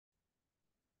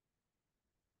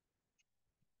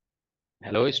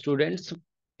Hello students.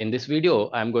 In this video,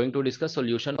 I am going to discuss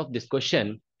solution of this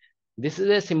question. This is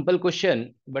a simple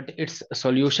question, but its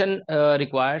solution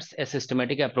requires a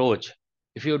systematic approach.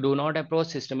 If you do not approach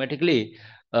systematically,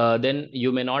 then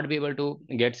you may not be able to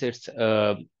get its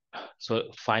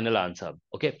final answer.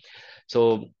 Okay,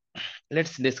 so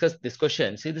let's discuss this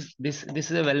question. See, this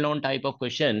is a well-known type of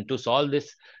question. To solve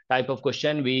this type of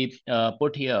question, we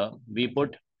put e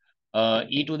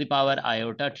to the power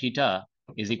iota theta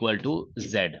is equal to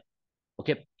z.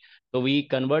 Okay, so we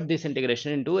convert this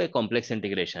integration into a complex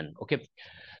integration. Okay,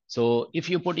 so if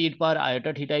you put e to power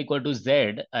iota theta equal to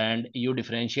z and you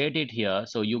differentiate it here,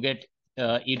 so you get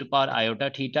e to power iota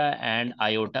theta and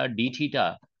iota d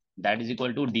theta, that is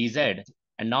equal to dz.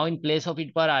 And now in place of e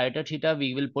to power iota theta,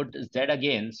 we will put z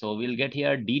again. So we'll get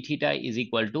here d theta is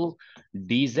equal to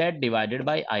dz divided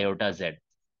by iota z.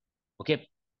 Okay,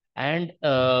 and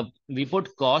we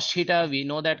put cos theta. We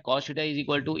know that cos theta is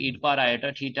equal to e to power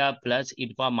iota theta plus e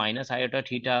to power minus iota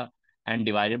theta and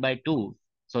divided by 2.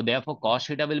 So therefore cos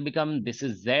theta will become, this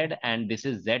is z and this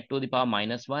is z to the power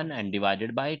minus 1 and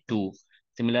divided by 2.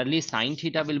 Similarly, sin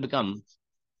theta will become,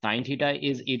 sin theta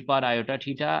is e to power iota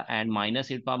theta and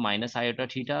minus e to power minus iota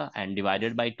theta and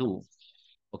divided by 2.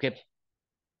 Okay,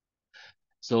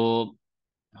 so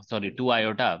sorry, 2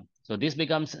 iota. So this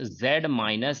becomes z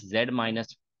minus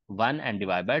 1 and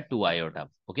divide by 2 iota.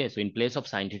 Okay, so in place of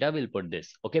sin theta, we'll put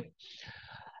this. Okay,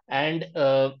 and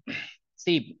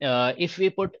see, if we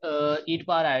put e to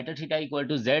power iota theta equal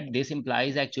to z, this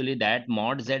implies actually that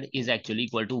mod z is actually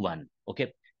equal to 1.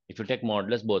 Okay, if you take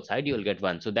modulus both sides, you will get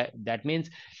 1. So that means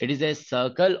it is a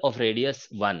circle of radius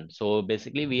 1. So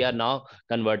basically, we are now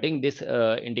converting this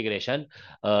integration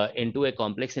into a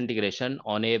complex integration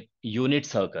on a unit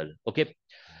circle. Okay,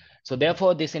 so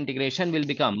therefore, this integration will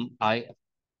become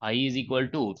I is equal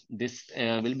to, this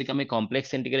will become a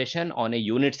complex integration on a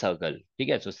unit circle.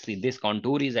 Okay, so see, this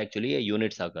contour is actually a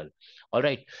unit circle. All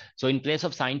right. So in place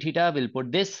of sin theta, we'll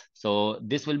put this. So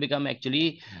this will become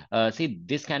actually, see,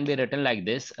 this can be written like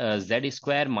this, z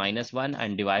square minus 1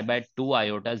 and divide by 2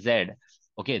 iota z.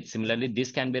 Okay. Similarly,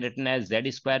 this can be written as z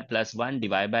square plus 1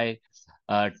 divided by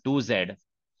 2z.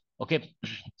 Okay,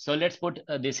 so let's put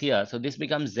this here. So this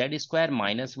becomes z square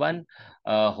minus 1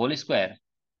 whole square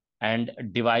and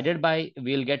divided by,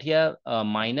 we'll get here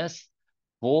minus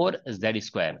 4z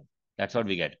square. That's what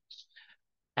we get.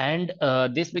 And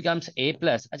this becomes a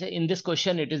plus. In this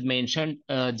question, it is mentioned,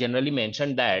 generally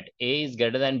mentioned that a is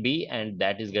greater than b and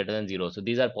that is greater than 0. So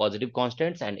these are positive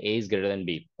constants and a is greater than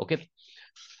b. Okay.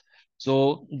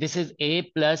 So this is a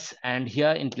plus, and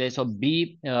here in place of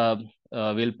b,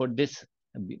 we'll put this,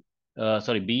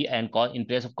 sorry, b, and in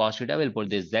place of cos theta, we'll put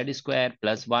this z square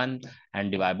plus 1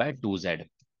 and divide by 2z.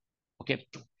 Okay,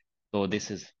 so this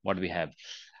is what we have.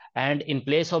 And in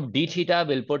place of d theta,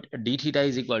 we'll put d theta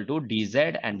is equal to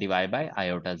dz and divide by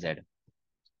iota z.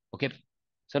 Okay,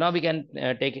 so now we can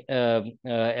take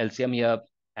LCM here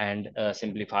and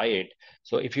simplify it.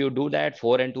 So if you do that,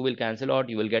 4 and 2 will cancel out.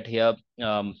 You will get here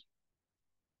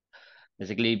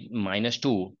basically minus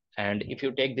 2. And if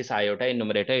you take this iota in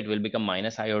numerator, it will become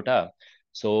minus iota.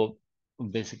 So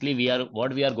basically,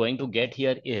 what we are going to get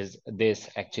here is this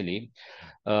actually.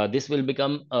 This will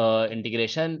become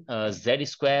integration z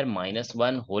square minus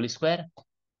 1 whole square,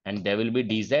 and there will be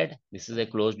dz. This is a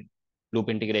closed loop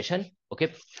integration.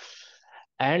 Okay,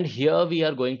 and here we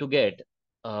are going to get,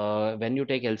 when you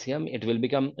take LCM, it will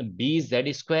become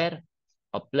bz square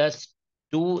plus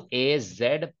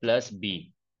 2az plus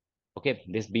b. Okay,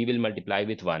 this b will multiply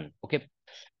with 1. Okay,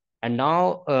 and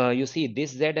now you see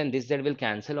this z and this z will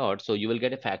cancel out, so you will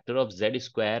get a factor of z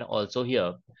square also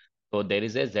here. So there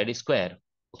is a z square.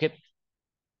 Okay,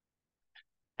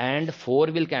 and 4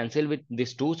 will cancel with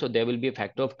this 2, so there will be a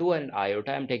factor of 2, and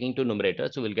iota I'm taking to numerator,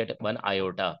 so we'll get 1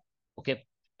 iota. Okay,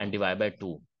 and divide by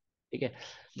 2. Okay,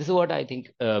 this is what I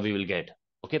think we will get.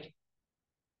 Okay,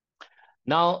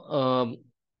 now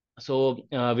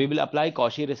we will apply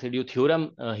Cauchy residue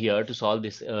theorem here to solve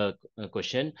this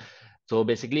question. So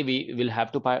basically, we will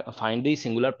have to find the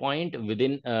singular point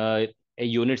within a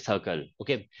unit circle.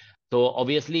 Okay, so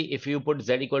obviously, if you put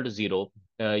z equal to 0,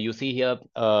 you see here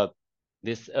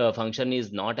this function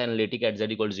is not analytic at z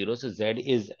equal to 0. So z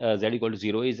equal to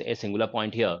 0 is a singular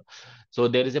point here. So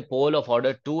there is a pole of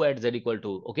order 2 at z equal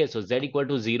to. Okay, so z equal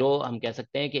to 0, हम कह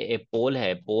सकते हैं कि a pole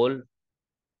है, pole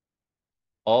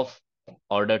of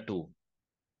order 2.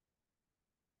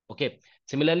 Okay,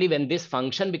 similarly, when this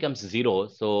function becomes 0,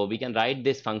 so we can write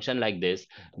this function like this: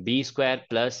 b square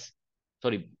plus,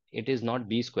 sorry, it is not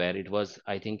b square, it was,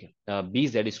 I think,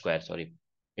 bz square. Sorry,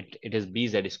 it is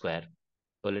bz square.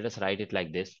 So let us write it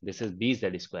like this: this is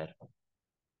bz square.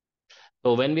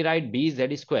 So when we write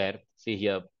bz square, see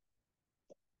here,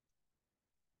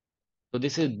 so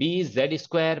this is bz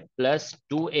square plus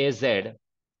 2az,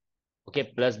 okay,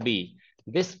 plus b.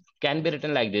 This can be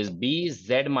written like this: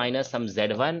 bz minus some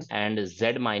z1 and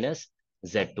z minus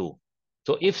z2.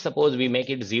 So if suppose we make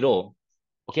it 0,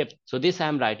 okay, so this I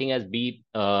am writing as b,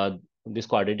 this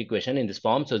quadratic equation in this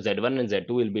form. So z1 and z2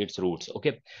 will be its roots.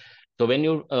 Okay, so when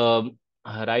you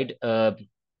write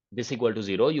this equal to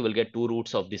 0, you will get two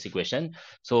roots of this equation.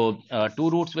 So two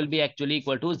roots will be actually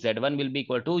equal to, z1 will be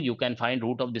equal to, you can find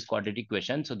root of this quadratic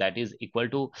equation. So that is equal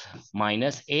to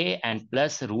minus a and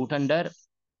plus root under,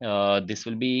 this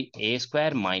will be a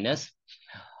square minus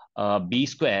b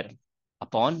square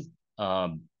upon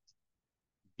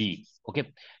b. Okay,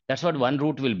 that's what one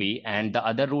root will be, and the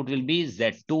other root will be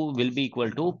z2 will be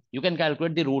equal to, you can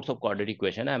calculate the roots of quadratic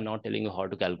equation. I'm not telling you how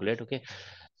to calculate. Okay,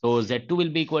 so z2 will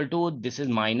be equal to, this is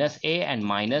minus a and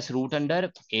minus root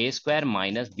under a square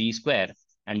minus b square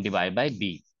and divide by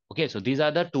b. Okay, so these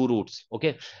are the two roots.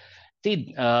 Okay,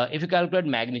 see, if you calculate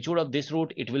magnitude of this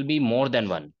root, it will be more than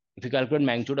 1. If you calculate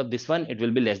magnitude of this one, it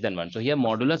will be less than 1. So here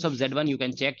modulus of z1, you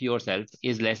can check yourself,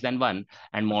 is less than 1,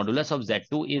 and modulus of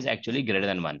z2 is actually greater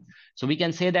than 1. So we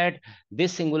can say that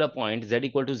this singular point z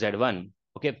equal to z1,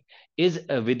 okay, is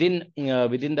within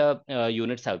the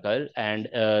unit circle, and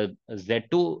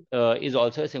z2 is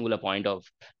also a singular point of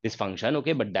this function.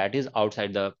 Okay, but that is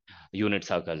outside the unit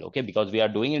circle. Okay, because we are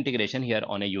doing integration here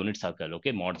on a unit circle.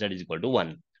 Okay, mod z is equal to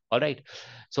 1. All right,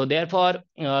 so therefore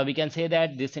we can say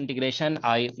that this integration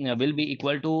I will be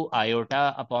equal to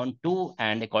iota upon 2,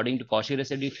 and according to Cauchy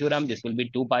residue theorem, this will be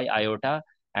 2 pi iota,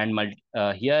 and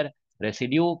here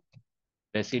residue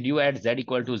at z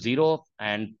equal to 0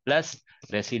 and plus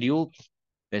residue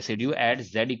at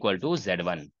z equal to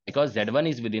z1, because z1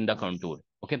 is within the contour.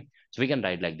 Okay, so we can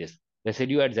write like this: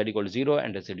 residue at z equal to 0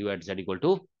 and residue at z equal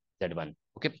to z1.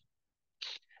 Okay,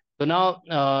 so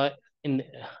now in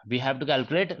we have to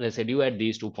calculate residue at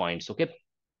these 2 points. Okay,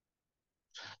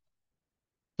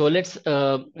 so let's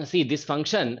see this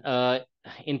function.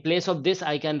 In place of this,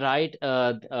 I can write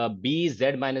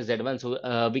bz minus z1.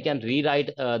 So we can rewrite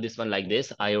this one like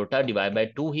this: iota divided by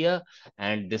 2 here,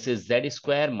 and this is z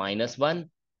square minus 1.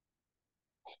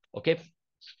 Okay,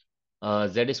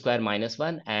 z square minus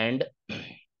 1 and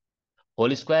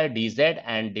whole square dz,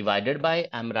 and divided by,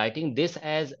 I'm writing this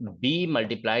as b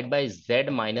multiplied by z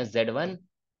minus z1.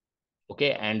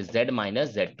 Okay, and z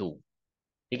minus z2.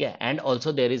 Okay, and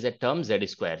also there is a term z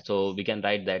square, so we can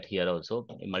write that here also,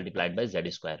 multiplied by z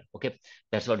square. Okay,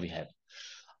 that's what we have.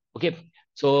 Okay,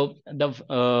 so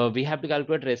the we have to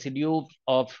calculate residue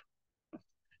of,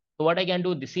 so what I can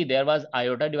do, see, there was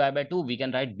iota divided by 2, we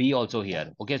can write b also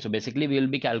here. Okay, so basically we will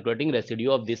be calculating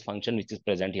residue of this function which is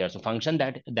present here. So function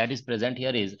that is present here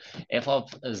is f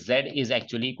of z is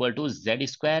actually equal to z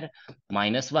square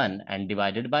minus 1 and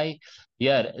divided by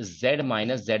here z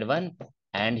minus z1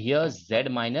 and here z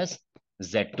minus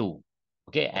z2.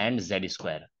 Okay, and z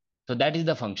square. So that is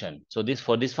the function. So this,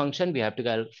 for this function we have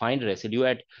to find residue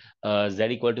at z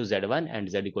equal to z1 and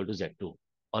z equal to z2.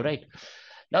 All right.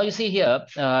 Now you see here,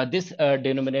 this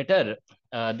denominator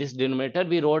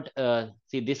we wrote,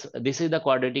 see this is the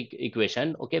quadratic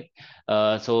equation. Okay,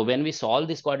 so when we solve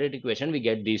this quadratic equation, we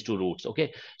get these two roots.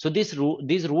 Okay, so these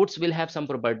roots will have some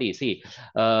property. See,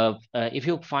 if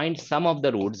you find sum of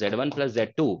the roots z1 plus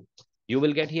z2, you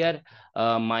will get here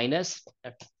minus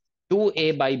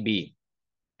 2a by b,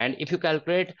 and if you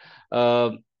calculate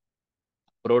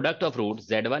product of roots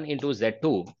z1 into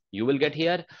z2, you will get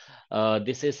here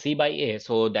this is c by a,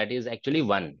 so that is actually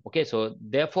 1. Okay, so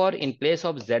therefore in place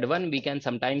of z1 we can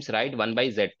sometimes write 1 by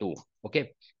z2.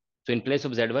 Okay, so in place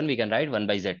of z1 we can write 1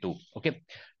 by z2. Okay,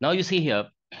 now you see here,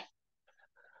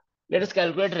 let us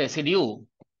calculate residue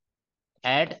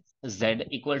at z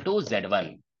equal to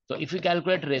z1. So if we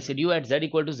calculate residue at z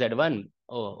equal to z1,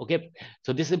 oh, okay,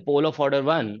 so this is pole of order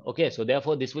 1. Okay, so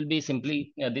therefore this will be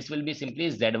simply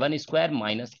z1 square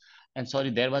minus, and sorry,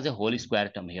 there was a whole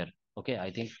square term here. Okay,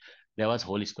 I think there was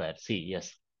whole square. See,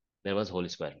 yes, there was whole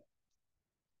square.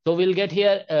 So we'll get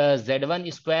here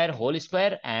z1 square whole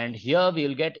square, and here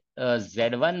we'll get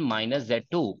z1 minus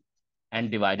z2 and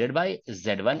divided by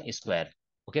z1 square.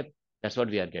 Okay, that's what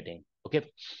we are getting. Okay,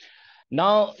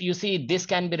 now you see this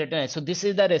can be written as, so this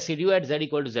is the residue at z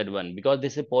equal to z1, because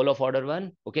this is pole of order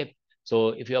 1. Okay, so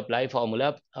if you apply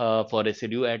formula for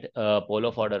residue at pole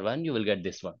of order 1, you will get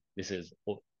this one. This is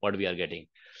what we are getting.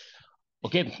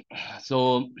 Okay,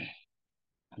 so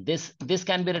this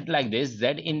can be written like this: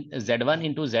 z1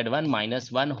 into z1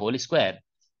 minus 1 whole square,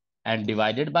 and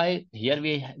divided by, here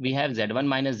we have z1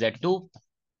 minus z2,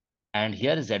 and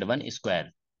here z1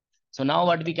 square. So now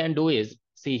what we can do is,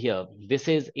 see here, this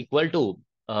is equal to,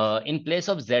 in place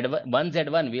of Z1,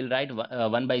 Z1, we'll write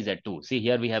 1 by Z2. See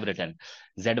here we have written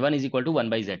Z1 is equal to 1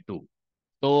 by Z2.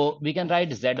 So we can write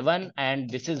Z1 and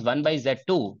this is 1 by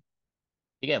Z2.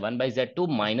 Okay, 1 by Z2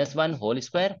 minus 1 whole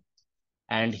square.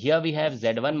 And here we have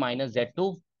Z1 minus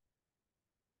Z2.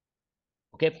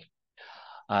 Okay,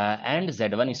 and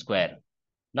Z1 square.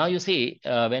 Now you see,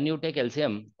 when you take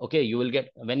LCM, okay, you will get,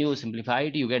 when you simplify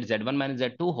it, you get Z1 minus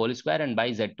Z2 whole square and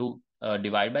by Z2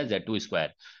 divided by Z2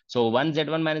 square. So 1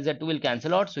 Z1 minus Z2 will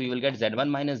cancel out. So you will get Z1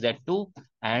 minus Z2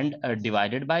 and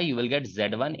divided by, you will get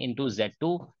Z1 into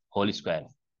Z2 whole square.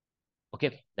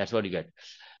 Okay, that's what you get.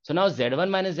 So now Z1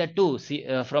 minus Z2,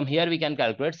 see, from here we can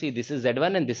calculate, see, this is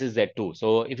Z1 and this is Z2.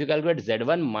 So if you calculate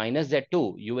Z1 minus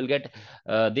Z2, you will get,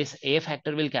 this A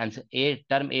factor will cancel,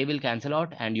 term A will cancel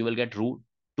out and you will get 2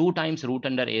 times root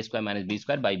under A square minus B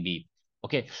square by B.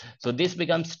 Okay, so this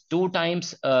becomes 2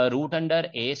 times root under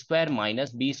A square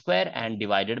minus B square and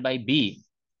divided by B.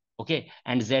 Okay,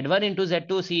 and Z1 into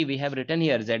Z2, see, we have written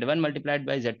here, Z1 multiplied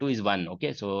by Z2 is 1.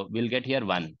 Okay, so we'll get here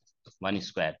 1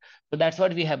 square. So that's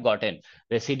what we have gotten.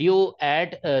 Residue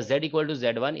at Z equal to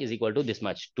Z1 is equal to this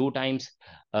much, 2 times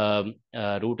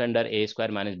root under A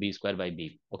square minus B square by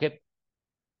B. Okay.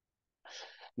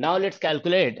 Now let's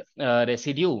calculate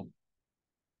residue.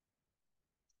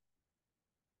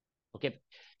 Okay,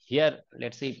 here,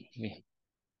 let's see.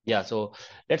 Yeah, so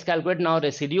let's calculate now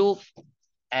residue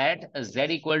at Z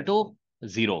equal to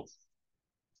 0.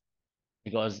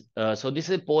 Because so this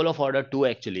is pole of order 2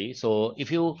 actually. So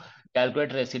if you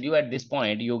calculate residue at this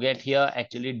point, you get here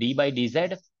actually d by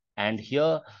dz, and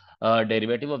here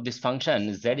derivative of this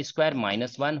function z square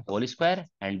minus 1 whole square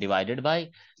and divided by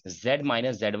z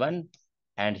minus z1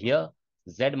 and here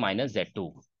z minus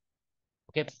z2.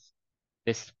 Okay,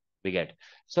 this we get.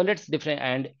 So let's different,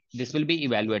 and this will be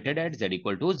evaluated at z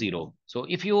equal to 0. So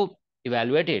if you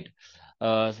evaluate it,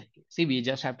 see, we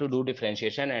just have to do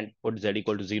differentiation and put z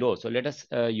equal to 0. So let us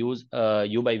use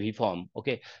u by v form.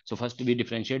 Okay, so first we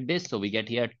differentiate this. So we get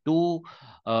here 2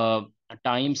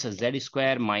 times z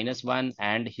square minus 1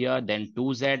 and here then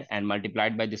 2z and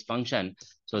multiplied by this function.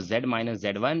 So z minus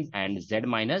z1 and z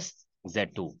minus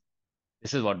z2.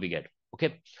 This is what we get.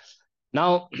 Okay,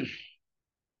 now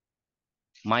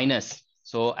minus.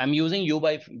 So I'm using u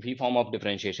by v form of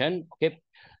differentiation. Okay,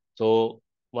 so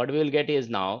what we will get is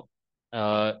now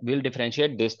we'll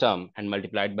differentiate this term and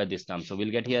multiply it by this term. So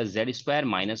we'll get here z square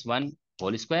minus 1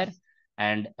 whole square,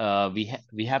 and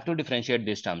we have to differentiate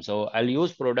this term. So I'll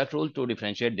use product rule to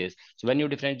differentiate this. So when you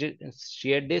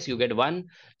differentiate this, you get 1.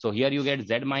 So here you get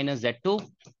z minus z2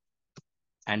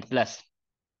 and plus.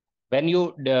 When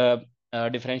you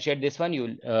differentiate this one,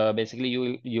 you basically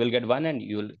you will get 1 and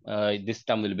you will this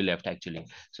term will be left actually.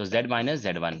 So z minus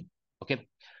z1. Okay,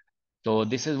 so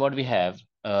this is what we have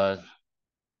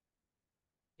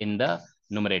in the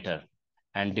numerator,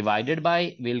 and divided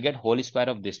by, we'll get whole square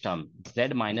of this term z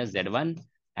minus z1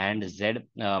 and z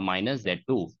minus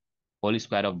z2 whole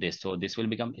square of this. So this will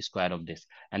become square of this,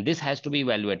 and this has to be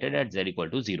evaluated at z equal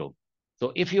to 0.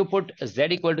 So if you put z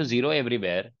equal to 0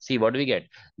 everywhere, see what we get.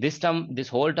 This term, this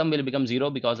whole term will become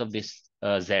 0 because of this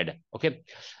z. Okay.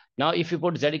 Now if you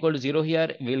put z equal to 0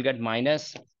 here, we'll get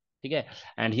minus. Okay.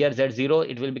 And here z0,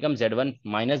 it will become z1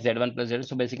 minus z1 plus z2.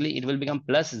 So basically it will become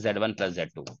plus z1 plus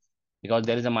z2 because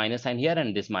there is a minus sign here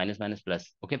and this minus minus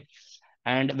plus. Okay.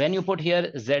 And when you put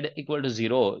here z equal to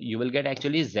 0, you will get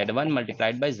actually z1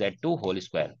 multiplied by z2 whole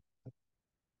square.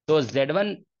 So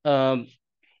z1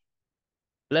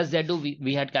 plus z2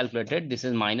 we had calculated. This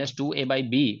is minus 2a by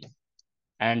b,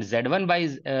 and z1 by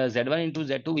z1 into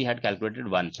z2 we had calculated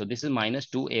 1. So this is minus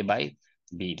 2a by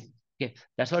b. Okay,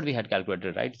 that's what we had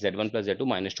calculated, right? Z1 plus z2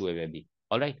 minus 2a by b.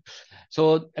 All right.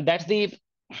 So that's the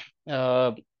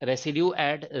residue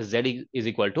at z is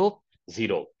equal to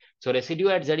 0. So residue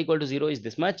at z equal to 0 is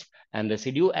this much, and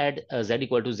residue at z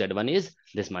equal to z1 is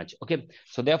this much. Okay.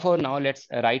 So therefore now let's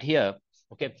write here.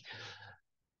 Okay.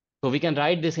 So we can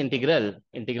write this integral.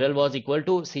 Integral was equal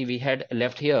to, see, we had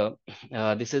left here,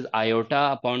 this is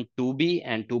iota upon 2b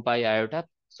and 2 pi iota.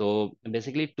 So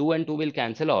basically 2 and 2 will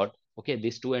cancel out. Okay,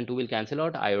 this 2 and 2 will cancel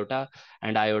out. Iota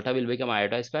and iota will become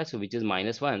iota square, so which is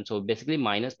minus 1. So basically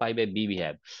minus pi by b we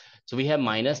have. So we have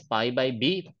minus pi by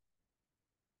b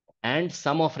and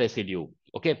sum of residue.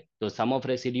 Okay, so sum of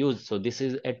residues. So this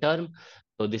is a term.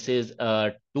 So this is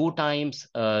 2 times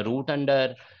root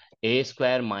under a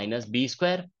square minus b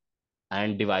square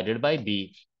and divided by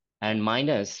b, and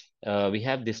minus we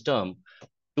have this term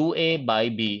 2a by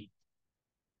b.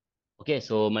 Okay,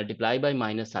 so multiply by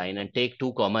minus sign and take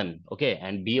 2 common. Okay,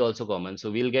 and b also common.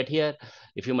 So we'll get here,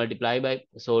 if you multiply by,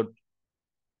 so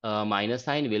minus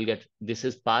sign, we'll get this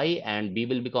is pi, and b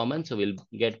will be common, so we'll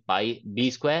get pi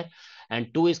b square,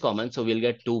 and 2 is common, so we'll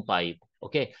get 2 pi.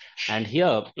 Okay, and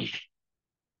here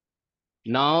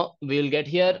now we'll get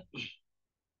here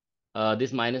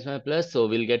this minus plus, so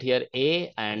we'll get here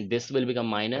a, and this will become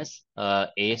minus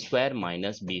a square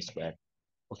minus b square.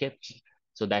 Okay,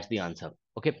 so that's the answer.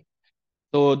 Okay,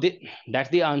 so that's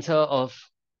the answer of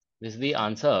this is the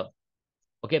answer.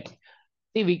 Okay,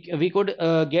 see, we could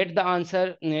get the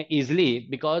answer easily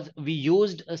because we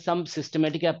used some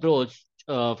systematic approach.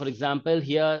 For example,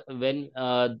 here when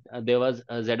there was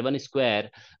z1 square,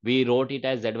 we wrote it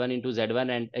as z1 into z1,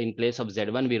 and in place of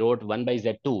z1 we wrote 1 by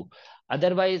z2.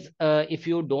 Otherwise, if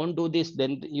you don't do this,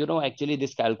 then actually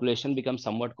this calculation becomes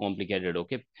somewhat complicated.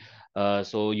 Okay,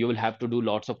 so you will have to do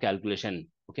lots of calculation.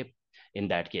 Okay, in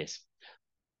that case.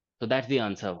 So that's the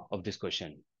answer of this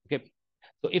question. Okay.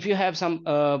 So if you have some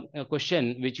a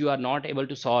question which you are not able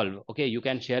to solve, okay, you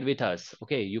can share with us.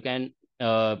 Okay, you can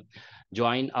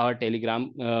join our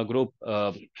Telegram group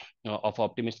of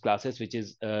Optimist classes, which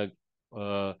is uh,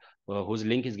 whose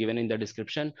link is given in the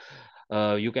description.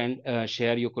 You can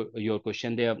share your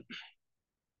question there.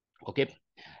 Okay,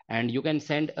 and you can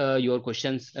send your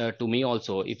questions to me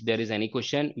also if there is any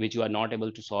question which you are not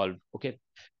able to solve. Okay,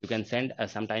 you can send.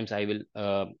 Sometimes I will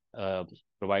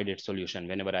provide its solution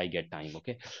whenever I get time.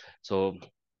 Okay, so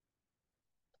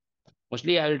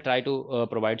mostly I will try to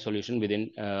provide solution within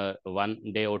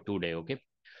 1 day or 2 day. Okay,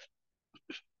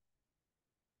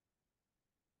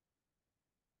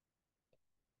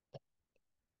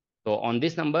 so on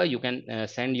this number you can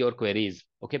send your queries.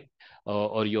 Okay,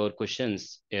 or your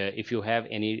questions if you have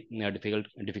any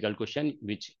difficult question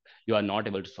which you are not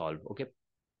able to solve. Okay,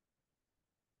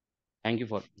 thank you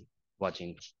for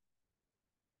watching.